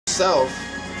itself.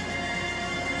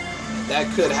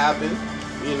 That could happen,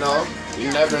 you know,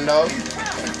 you never know.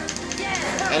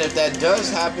 And if that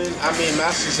does happen, I mean,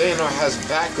 Master Xehanort has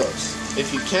backups.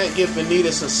 If you can't get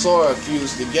Vanitas and Sora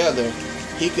fused together,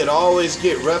 he could always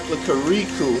get Replica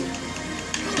Riku.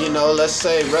 You know, let's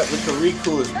say Replica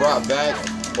Riku is brought back,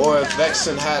 or if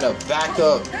Vexen had a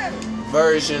backup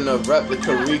version of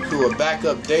Replica Riku, a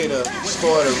backup data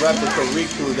stored of Replica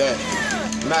Riku that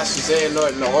Master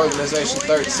Xehanort and the Organization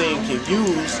 13 can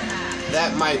use,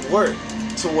 that might work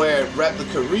to where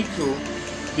Replica Riku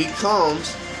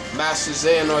becomes Master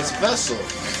Xehanorts Vessel.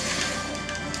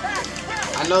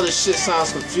 I know this shit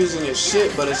sounds confusing as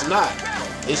shit, but it's not.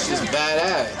 It's just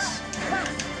badass.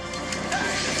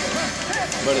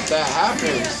 But if that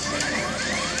happens,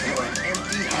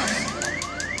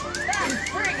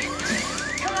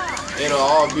 it'll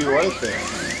all be worth it.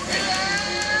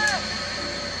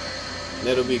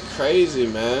 It'll be crazy,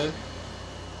 man.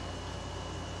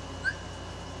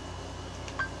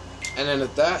 And then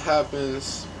if that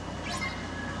happens,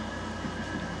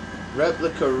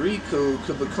 Replica Riku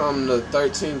could become the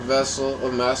 13th vessel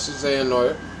of Master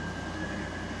Xehanort.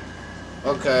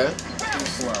 Okay.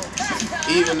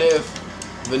 Even if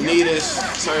Vanitas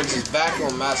turns his back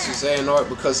on Master Xehanort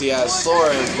because he has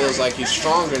Sora and feels like he's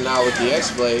stronger now with the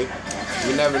X-Blade,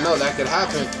 you never know, that could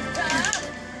happen.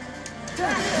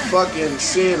 Fucking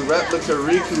seeing Replica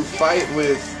Riku fight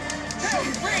with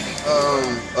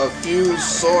a fused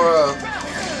Sora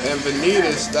and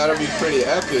Vanitas, that'll be pretty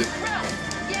epic.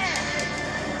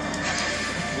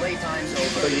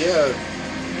 But yeah,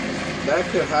 that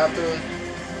could happen.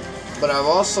 But I've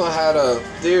also had a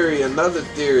theory, another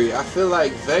theory. I feel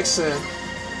like Vexen,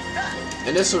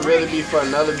 and this will really be for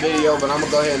another video, but I'm going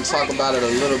to go ahead and talk about it a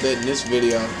little bit in this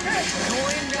video.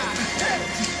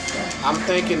 I'm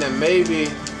thinking that maybe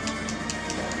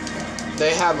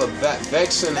they have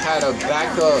Vexen had a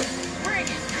backup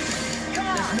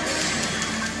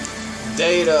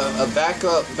data,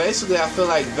 basically I feel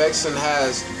like Vexen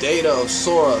has data of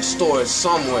Sora stored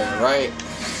somewhere, right?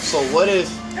 So what if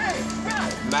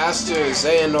Master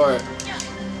Xehanort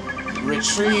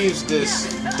retrieves this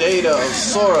data of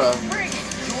Sora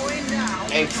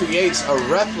and creates a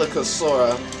replica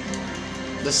Sora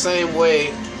the same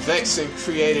way Vexen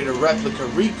created a replica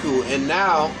Riku, and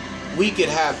now we could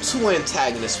have two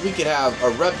antagonists. We could have a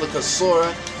replica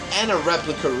Sora and a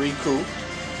replica Riku,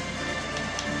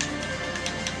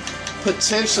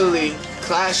 potentially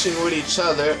clashing with each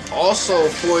other, also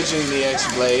forging the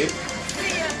X-Blade,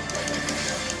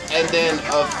 and then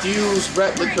a fused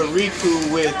replica Riku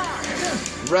with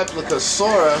replica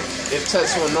Sora, if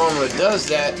Tetsuo Nomura does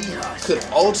that, could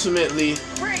ultimately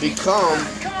become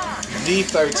the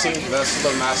 13th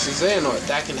vessel of Master Xehanort.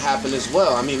 That can happen as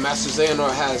well. I mean, Master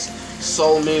Xehanort has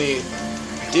so many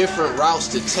different routes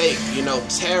to take. You know,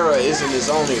 Terra isn't his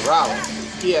only route.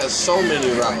 He has so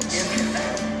many routes.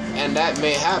 And that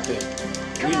may happen.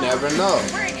 We never know.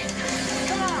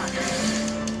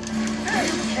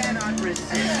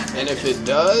 And if it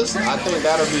does, I think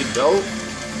that'll be dope.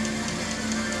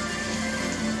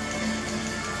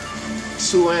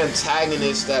 Two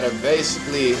antagonists that are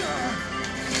basically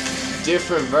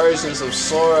different versions of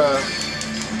Sora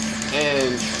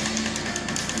and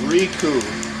Riku.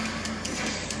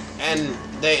 And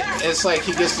it's like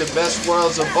he gets the best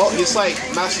worlds of both. It's like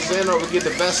Master Xehanort would get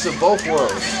the best of both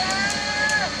worlds.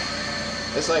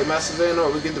 It's like Master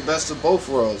Xehanort would get the best of both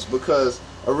worlds, because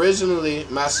originally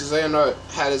Master Xehanort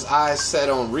had his eyes set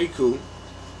on Riku.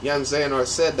 Young Xehanort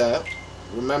said that.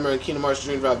 Remember in Kingdom Hearts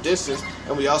Dream Drop Distance,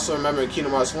 and we also remember in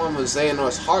Kingdom Hearts 1 when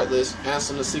Xehanort's Heartless,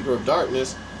 Ansem the Seeker of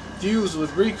Darkness, fused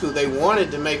with Riku. They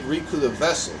wanted to make Riku the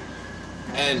vessel.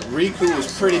 And Riku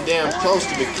was pretty damn close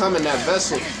to becoming that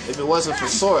vessel if it wasn't for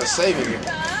Sora saving him.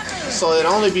 So it'd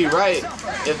only be right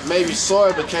if maybe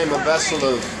Sora became a vessel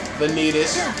of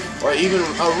Vanitas, or even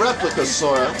a replica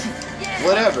Sora,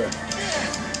 whatever.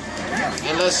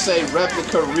 And let's say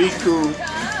replica Riku,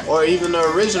 or even the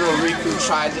original Riku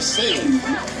tried to save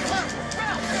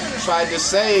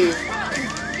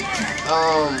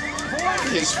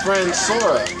his friend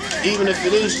Sora. Even if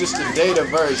it is just a data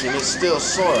version, it's still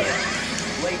Sora.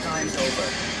 Playtime's over.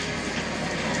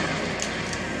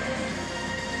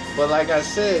 But like I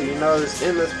said, you know, there's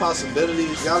endless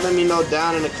possibilities. Y'all let me know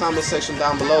down in the comment section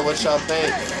down below what y'all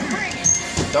think.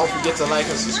 Don't forget to like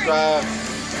and subscribe.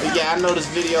 But yeah, I know this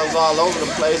video is all over the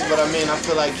place, but I mean, I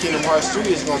feel like Kingdom Hearts 3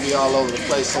 is going to be all over the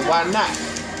place, so why not?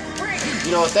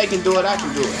 You know, if they can do it, I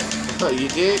can do it. You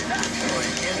dig?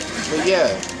 But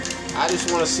yeah, I just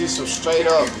want to see some straight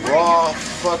up raw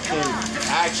fucking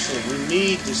action. We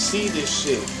need to see this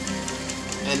shit.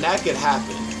 And that could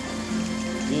happen.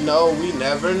 You know, we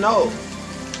never know.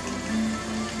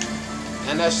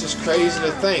 And that's just crazy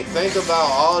to think. Think about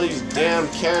all these damn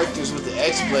characters with the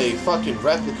X-Blade. Fucking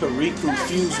Replica Riku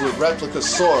fused with Replica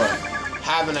Sora,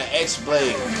 having an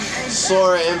X-Blade.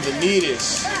 Sora and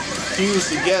Vanitas fused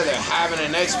together, having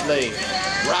an X-Blade.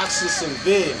 Roxas and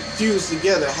Vin fused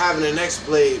together, having an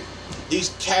X-Blade. These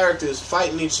characters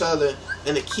fighting each other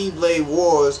in the Keyblade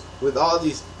Wars with all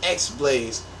these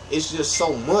X-Blades. It's just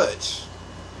so much.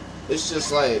 It's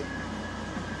just like,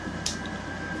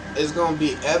 it's gonna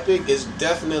be epic. It's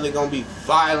definitely gonna be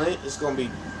violent. It's gonna be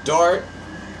dark.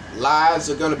 Lives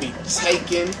are gonna be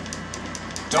taken.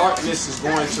 Darkness is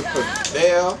going to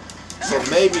prevail. So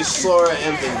maybe Sora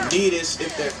and Vanitas,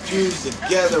 if they're fused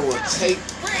together, will take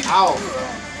out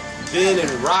Vin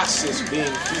and Roxas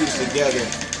being fused together.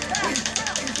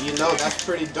 You know, that's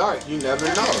pretty dark. You never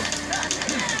know.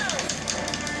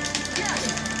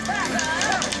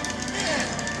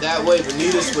 That way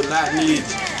Vanitas would not need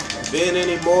Vin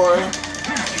anymore.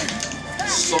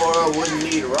 Sora wouldn't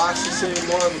need Roxas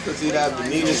anymore because he'd have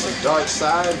Vanitas and Dark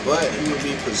Side, but he would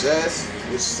be possessed,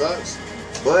 which sucks.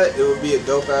 But it would be a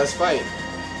dope ass fight.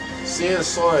 Seeing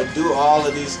Sora do all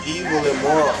of these evil and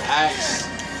immoral acts,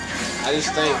 I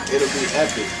just think it'll be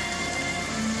epic.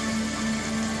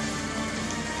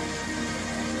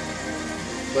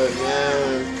 But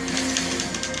man,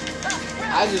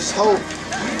 I just hope,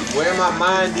 where my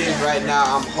mind is right now,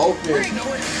 I'm hoping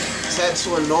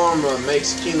Tetsuya Nomura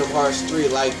makes Kingdom Hearts 3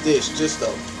 like this. Just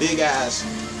a big ass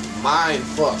mind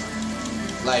fuck.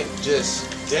 Like, just,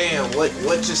 damn,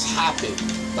 what just happened?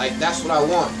 Like, that's what I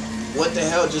want. What the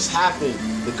hell just happened?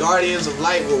 The Guardians of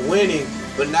Light were winning,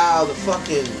 but now the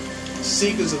fucking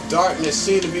Seekers of Darkness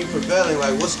seem to be prevailing.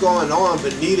 Like, what's going on?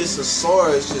 Vanitas and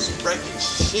Sora is just wrecking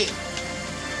shit.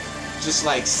 Just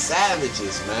like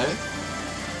savages, man.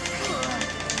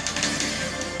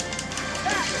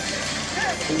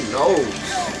 Who knows?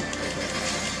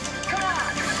 Come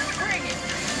on, bring it.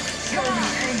 Show me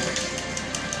English.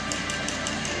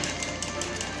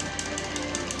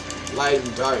 Light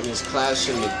and darkness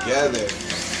clashing together.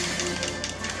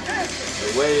 The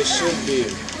way it should be.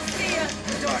 See ya.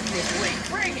 Darkness, wait,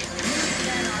 bring it.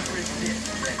 Cannot resist,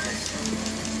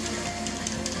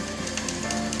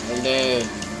 And then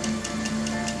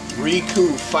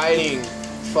Riku fighting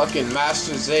fucking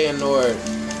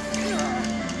MasterXehanorts.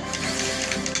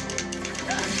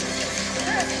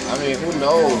 I mean, who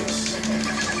knows?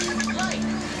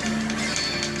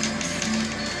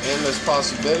 Endless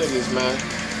possibilities, man.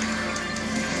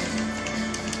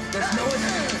 There's no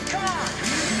escape. Come on.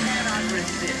 Cannot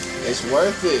resist. It's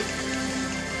worth it.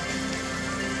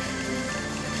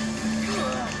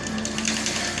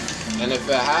 And if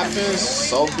it happens,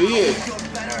 so be it. Your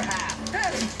better half.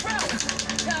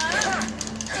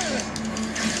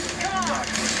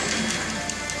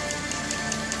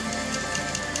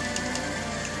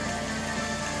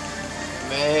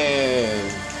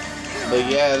 Man. But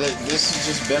yeah, this has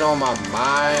just been on my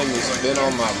mind. It's been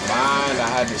on my mind. I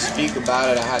had to speak about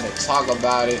it. I had to talk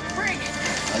about it.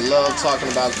 I love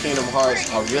talking about Kingdom Hearts.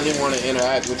 I really want to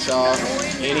interact with y'all.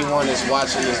 Anyone that's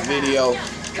watching this video,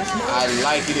 I'd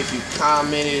like it if you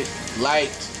commented,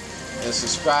 liked, and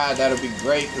subscribed. That'll be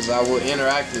great because I will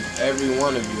interact with every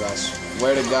one of you. I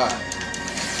swear to God.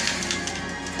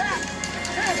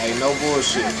 Like, no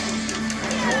bullshit.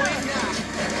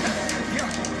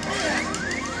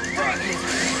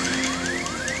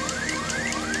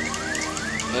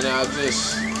 And I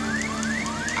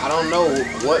don't know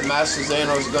what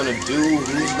MasterXehanorts is gonna do,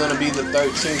 who's gonna be the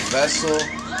 13th vessel.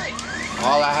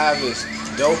 All I have is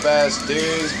dope ass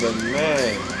theories, but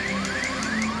man,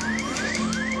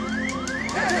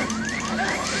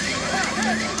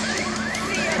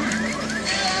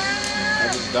 I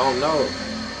just don't know.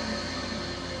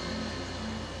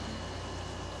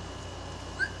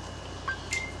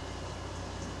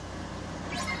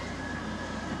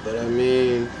 But I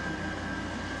mean,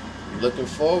 looking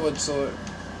forward to it.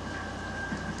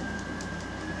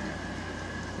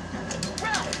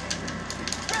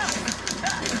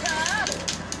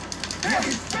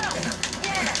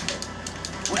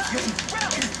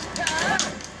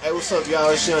 Hey, what's up,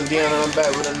 y'all? It's Young Dion, and I'm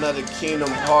back with another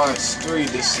Kingdom Hearts 3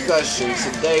 discussion.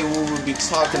 Today we will be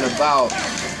talking about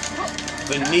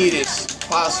Vanitas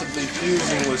possibly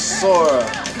fusing with Sora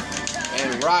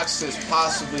and Roxas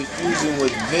possibly fusing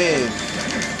with Vin.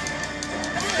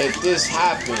 If this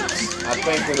happens, I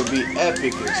think it'll be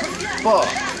epic as fuck.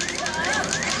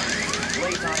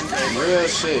 Real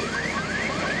shit.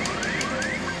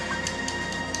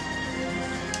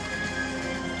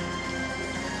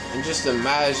 And just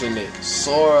imagine it.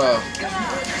 Sora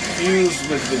fused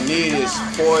with Vanitas,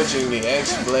 forging the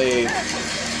X-Blade,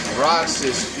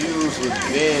 Roxas fused with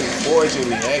Vin forging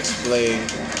the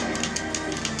X-Blade.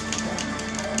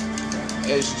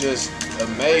 It's just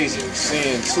amazing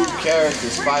seeing two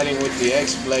characters fighting with the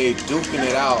X-Blade, duking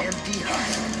it out.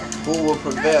 Who will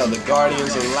prevail, the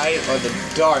Guardians of Light or the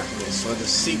Darkness, or the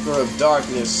Seeker of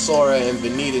Darkness, Sora and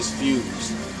Vanitas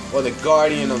fused, or the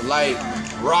Guardian of Light,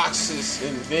 Roxas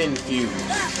and Vin fused?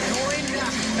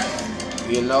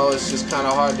 You know, it's just kind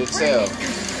of hard to tell.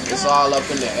 It's all up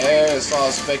in the air, it's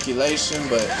all speculation,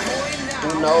 but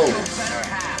who knows?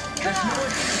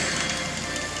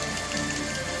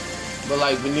 But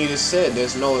like Vanitas said,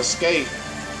 there's no escape.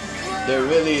 There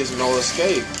really is no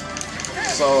escape.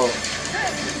 So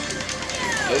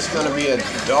it's gonna be a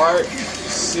dark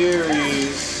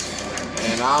series,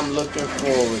 and I'm looking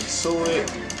forward to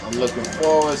it. I'm looking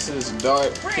forward to this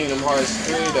dark Kingdom Hearts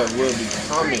 3 that will be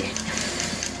coming.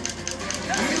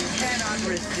 You cannot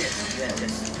resist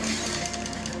this.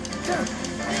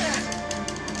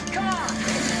 Come on,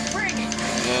 bring it.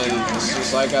 And it's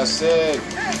just like I said,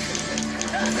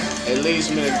 it leads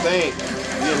me to think,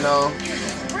 you know,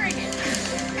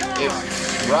 if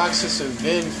Roxas and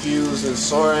Vin fuse and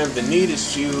Sora and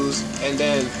Vanitas fuse, and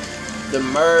then the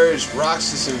merged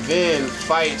Roxas and Vin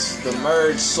fights the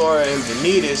merged Sora and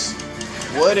Vanitas,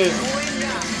 what if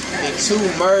the two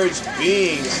merged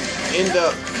beings end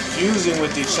up fusing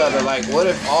with each other? Like, what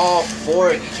if all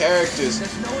four characters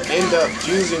end up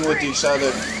fusing with each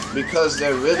other because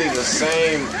they're really the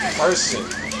same person?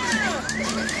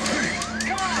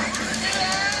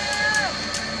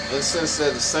 And since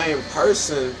they're the same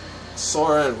person,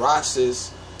 Sora and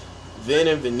Roxas, Vin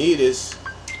and Vanitas,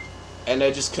 and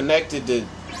they're just connected to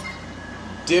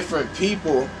different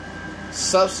people,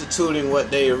 substituting what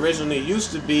they originally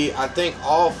used to be, I think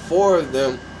all four of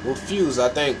them will fuse. I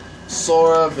think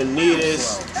Sora,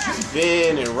 Vanitas,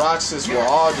 Vin, and Roxas will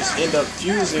all just end up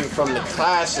fusing from the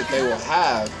clash that they will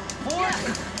have.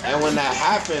 And when that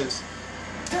happens,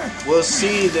 we'll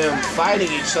see them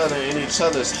fighting each other in each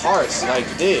other's hearts like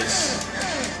this.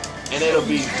 And it'll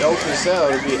be dope as hell.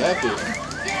 It'll be epic.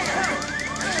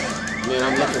 Man,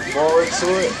 I'm looking forward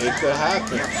to it. It could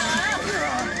happen.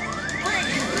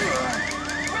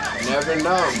 Never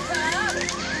know.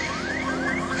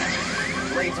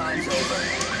 Playtime's over.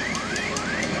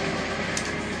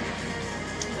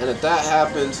 And if that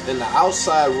happens, in the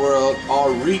outside world,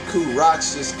 all Riku,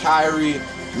 Roxas, Kairi,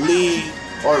 Lee,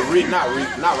 or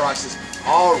not Roxas,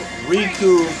 all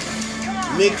Riku,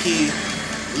 Mickey,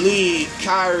 Lee,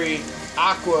 Kairi,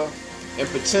 Aqua, and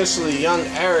potentially young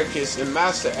Ericus and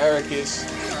Master Ericus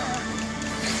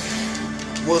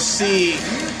will see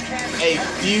a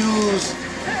fused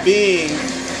being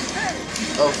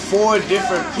of four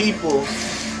different people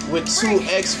with two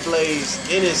X-Blades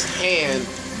in his hand,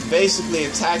 basically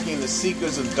attacking the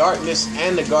Seekers of Darkness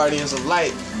and the Guardians of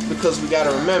Light, because we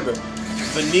gotta remember,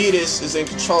 Vanitas is in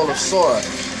control of Sora,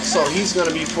 so he's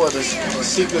gonna be for the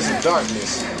Seekers of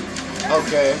Darkness.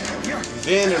 Okay,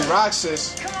 Vin and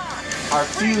Roxas are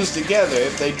fused together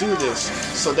if they do this,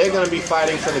 so they're gonna be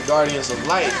fighting for the Guardians of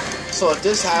Light. So if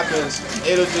this happens,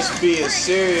 it'll just be a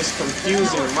serious,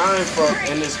 confusing mindfuck,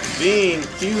 and this being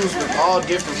fused with all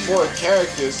different four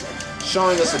characters,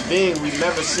 showing us a being we've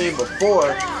never seen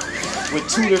before, with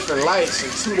two different lights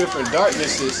and two different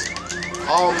darknesses,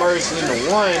 all merged into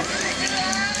one.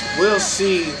 We'll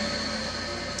see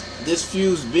this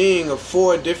fused being of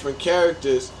four different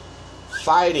characters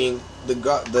fighting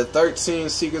the 13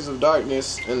 Seekers of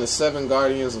Darkness and the 7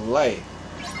 Guardians of Light.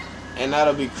 And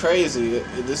that'll be crazy.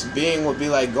 This being will be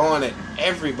like going at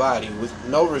everybody with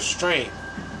no restraint,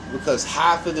 because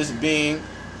half of this being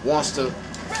wants to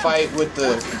fight with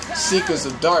the Seekers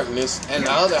of Darkness, and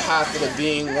the other half of the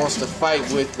being wants to fight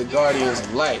with the Guardians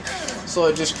of Light. So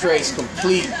it just creates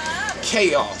complete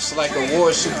chaos, like a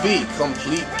war should be.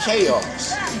 Complete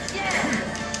chaos.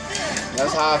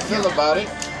 That's how I feel about it.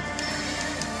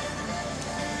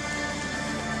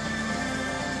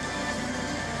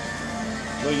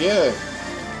 But yeah.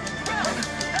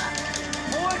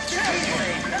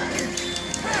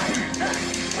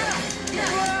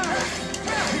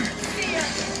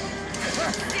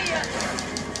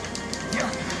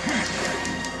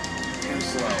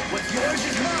 What's yours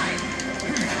is mine.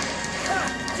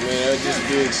 I mean, it'll just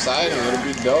be exciting. It'll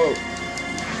be dope.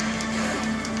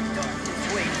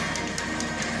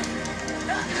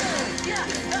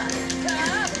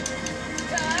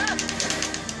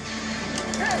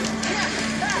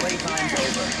 Playtime's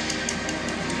over.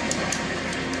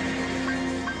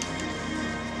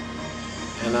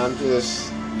 And I'm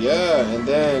just, yeah, and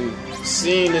then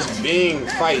seeing this being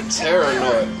fight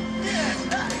Xehanort.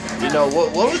 You know,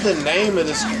 what was the name of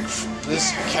this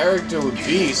this character would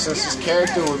be, since this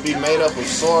character would be made up of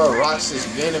Sora, Roxas,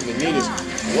 Ven, and Vanitas,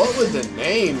 what would the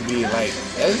name be? Like,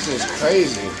 that's just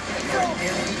crazy.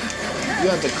 You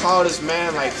have to call this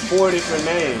man like 4 different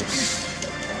names.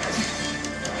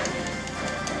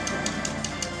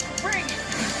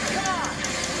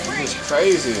 It's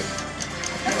crazy.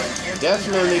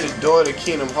 Definitely the door to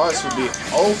Kingdom Hearts would be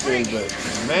open, but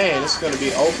man, it's going to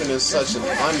be open in such an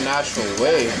unnatural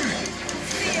way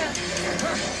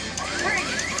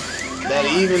that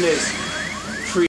even its